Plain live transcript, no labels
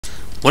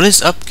What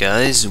is up,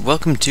 guys?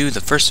 Welcome to the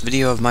first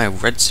video of my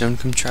Redstone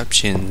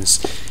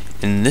Contraptions.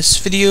 In this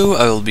video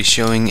I will be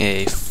showing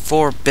a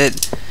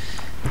 4-bit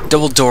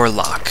double door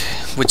lock,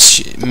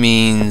 which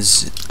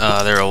means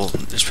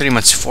there's pretty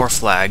much 4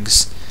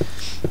 flags,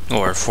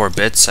 or 4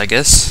 bits I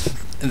guess,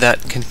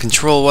 that can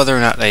control whether or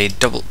not a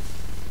double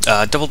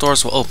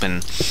doors will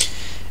open.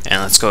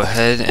 And let's go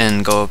ahead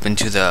and go up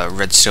into the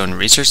Redstone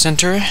Research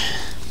Center,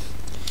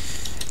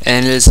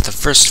 and it is the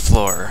first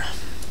floor.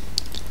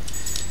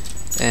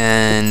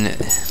 And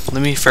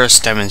let me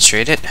first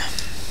demonstrate it.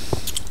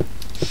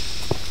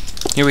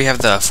 Here we have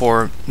the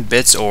 4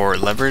 bits or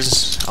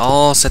levers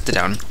all set to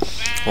down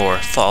or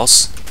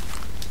false,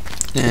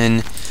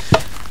 and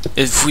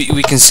if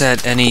we can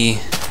set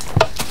any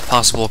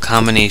possible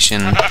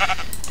combination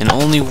and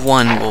only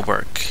one will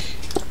work.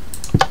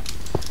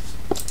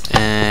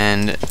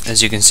 And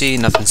as you can see,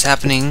 nothing's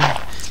happening.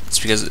 It's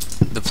because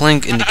the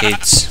plank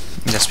indicates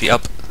it has to be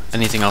up,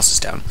 anything else is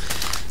down.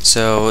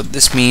 So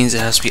this means it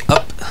has to be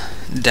up,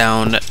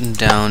 down,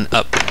 down,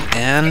 up,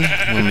 and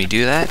when we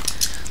do that,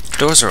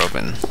 doors are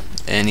open.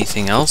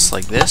 Anything else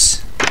like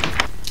this,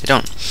 they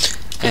don't.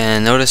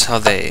 And notice how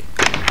they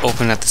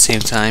open at the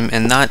same time,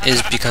 and that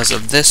is because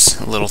of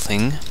this little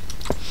thing.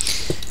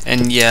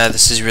 And yeah,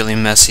 this is really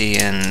messy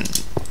and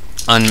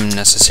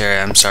unnecessary,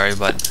 I'm sorry,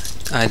 but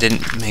I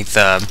didn't make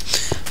the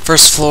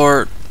first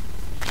floor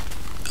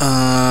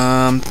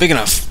big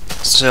enough,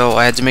 so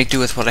I had to make do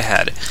with what I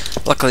had.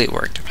 Luckily it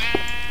worked.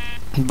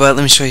 But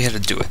let me show you how to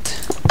do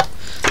it.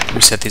 Let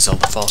me set these all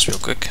to false real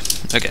quick.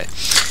 Okay,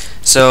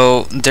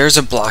 so there's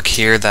a block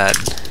here that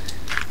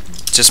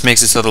just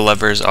makes it so the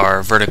levers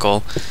are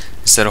vertical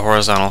instead of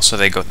horizontal, so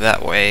they go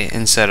that way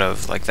instead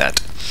of like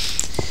that.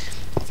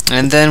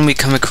 And then we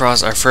come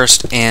across our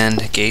first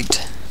AND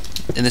gate,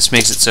 and this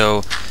makes it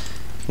so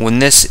when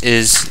this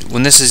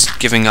is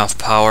giving off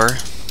power,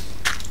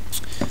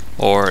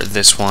 or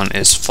this one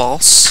is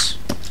false.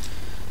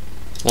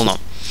 Well, no,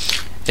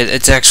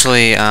 it's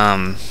actually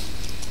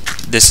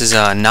this is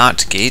a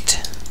NOT gate,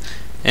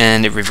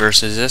 and it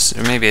reverses this,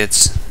 or maybe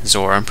it's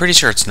XOR. I'm pretty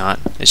sure it's not.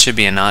 It should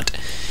be a NOT,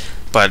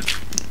 but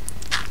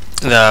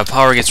the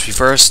power gets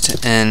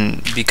reversed,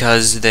 and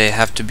because they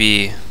have to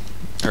be,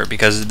 or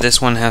because this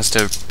one has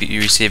to be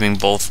receiving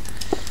both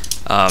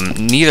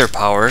neither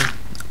power.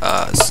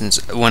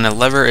 Since when a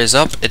lever is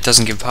up, it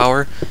doesn't give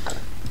power.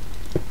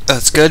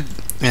 That's good,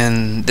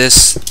 and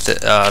this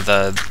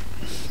the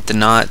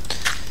NOT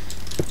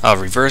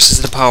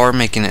reverses the power,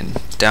 making it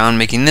down,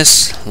 making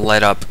this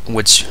light up,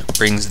 which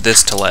brings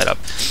this to light up.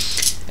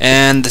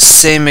 And the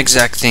same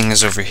exact thing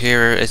is over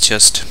here. It's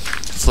just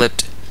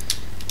flipped,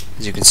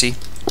 as you can see.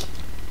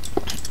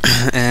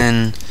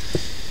 And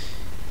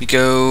we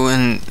go,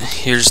 and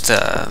here's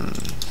the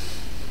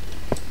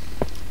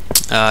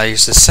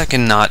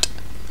second NOT,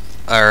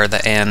 or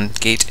the AND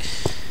gate,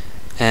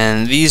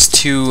 and these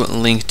two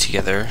link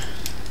together.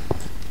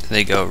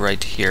 They go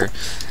right here,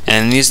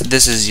 and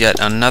this is yet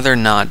another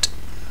NOT.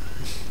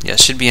 Yeah, it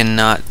should be a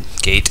NOT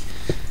gate.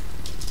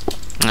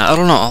 I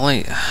don't know.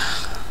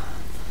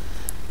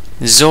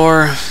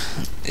 XOR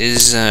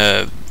is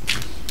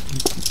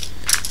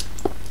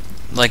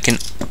like an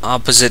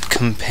opposite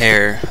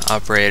compare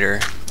operator,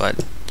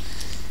 but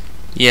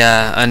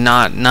yeah, a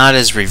NOT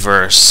is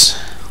reverse.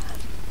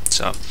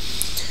 So,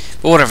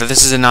 but whatever.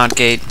 This is a NOT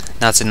gate.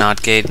 That's a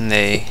NOT gate, and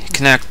they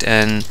connect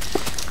and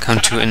come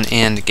to an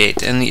AND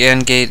gate. And the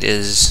AND gate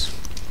is,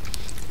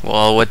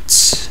 well,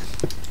 it's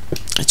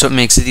what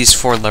makes these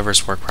 4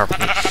 levers work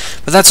properly.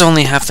 But that's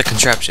only half the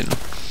contraption.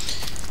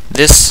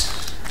 This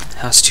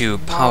has to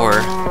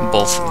power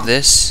both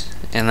this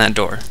and that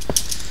door.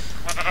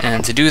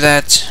 And to do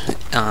that,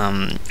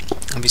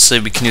 obviously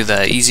we can do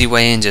the easy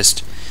way and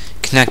just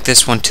connect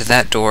this one to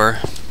that door.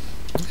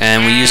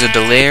 And we use a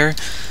delayer,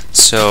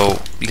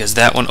 so because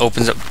that one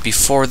opens up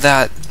before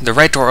that, the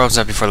right door opens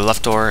up before the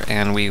left door,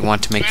 and we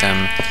want to make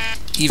them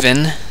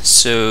even,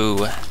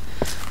 so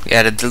we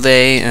add a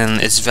delay,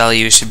 and its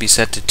value should be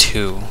set to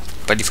 2.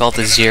 By default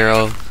is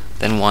 0,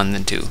 then 1,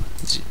 then 2.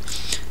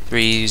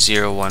 3,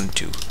 0, 1,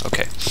 2.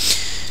 Okay.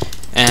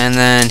 And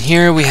then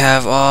here we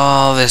have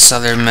all this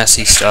other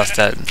messy stuff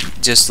that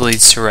just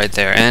leads to right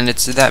there. And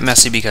it's that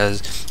messy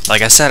because,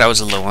 like I said, I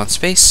was low on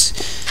space.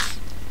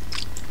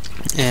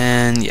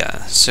 And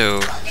yeah,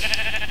 so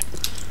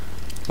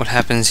what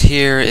happens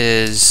here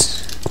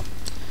is,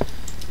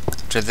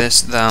 after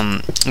this,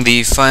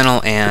 the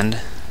final AND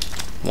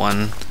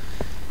one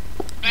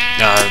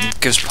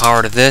gives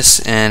power to this,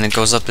 and it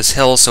goes up this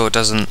hill so it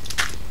doesn't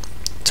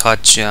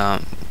touch,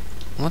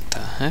 what the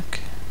heck?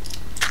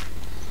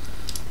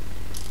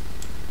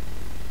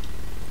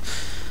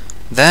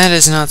 That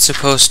is not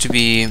supposed to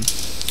be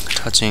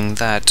touching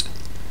that.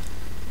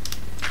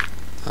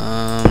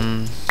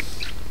 And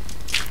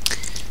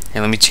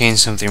let me change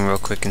something real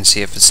quick and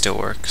see if it still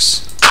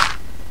works.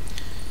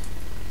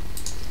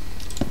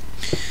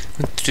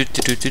 Up,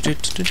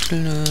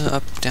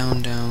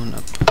 down, down,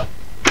 up.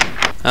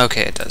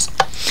 Okay, it does.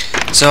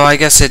 So I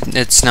guess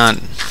it's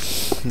not,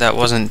 that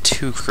wasn't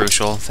too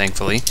crucial,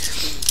 thankfully.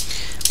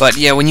 But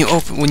yeah, when you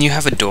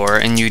have a door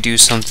and you do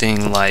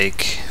something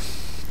like,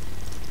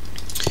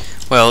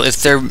 well,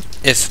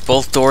 if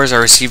both doors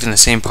are receiving the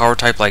same power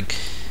type, like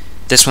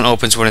this one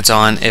opens when it's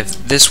on,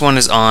 if this one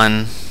is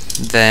on,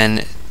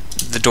 then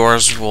the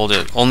doors will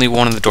only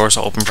one of the doors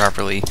will open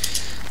properly.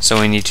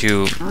 So we need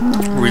to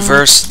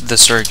reverse the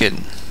circuit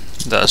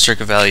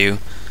value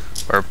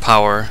or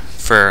power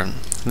for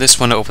this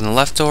one to open the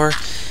left door,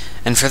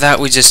 and for that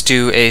we just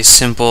do a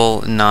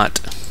simple NOT.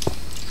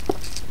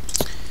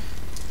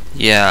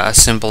 Yeah, a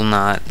simple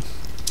NOT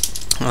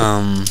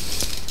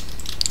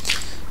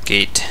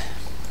gate.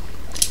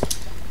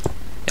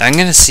 I'm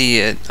gonna see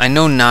it. I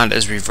know NOT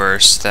is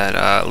reverse,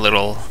 that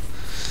little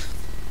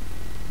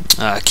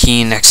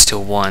key next to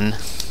 1,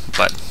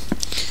 but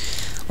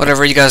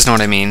whatever, you guys know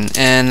what I mean.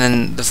 And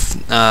then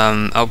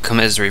the outcome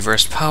is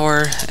reverse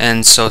power,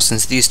 and so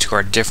since these two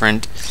are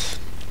different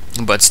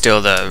but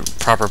still the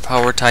proper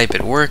power type,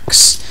 it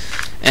works.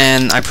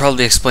 And I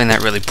probably explained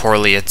that really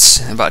poorly.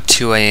 It's about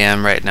 2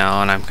 AM right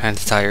now and I'm kind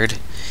of tired,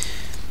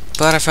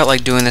 but I felt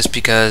like doing this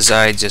because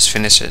I just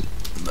finished it.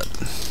 But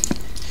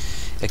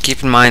yeah,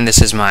 keep in mind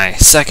this is my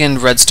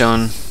second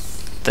redstone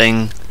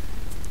thing.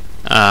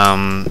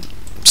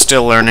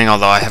 Still learning,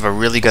 although I have a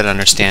really good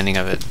understanding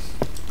of it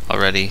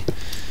already.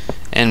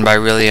 And by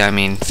really, I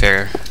mean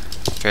fairly.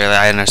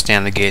 I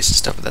understand the gates and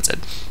stuff, but that's it.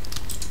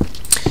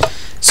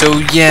 So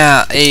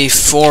yeah, a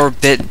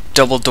 4-bit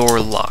double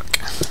door lock.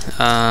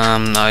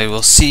 I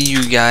will see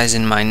you guys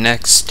in my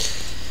next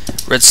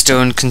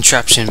redstone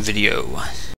contraption video.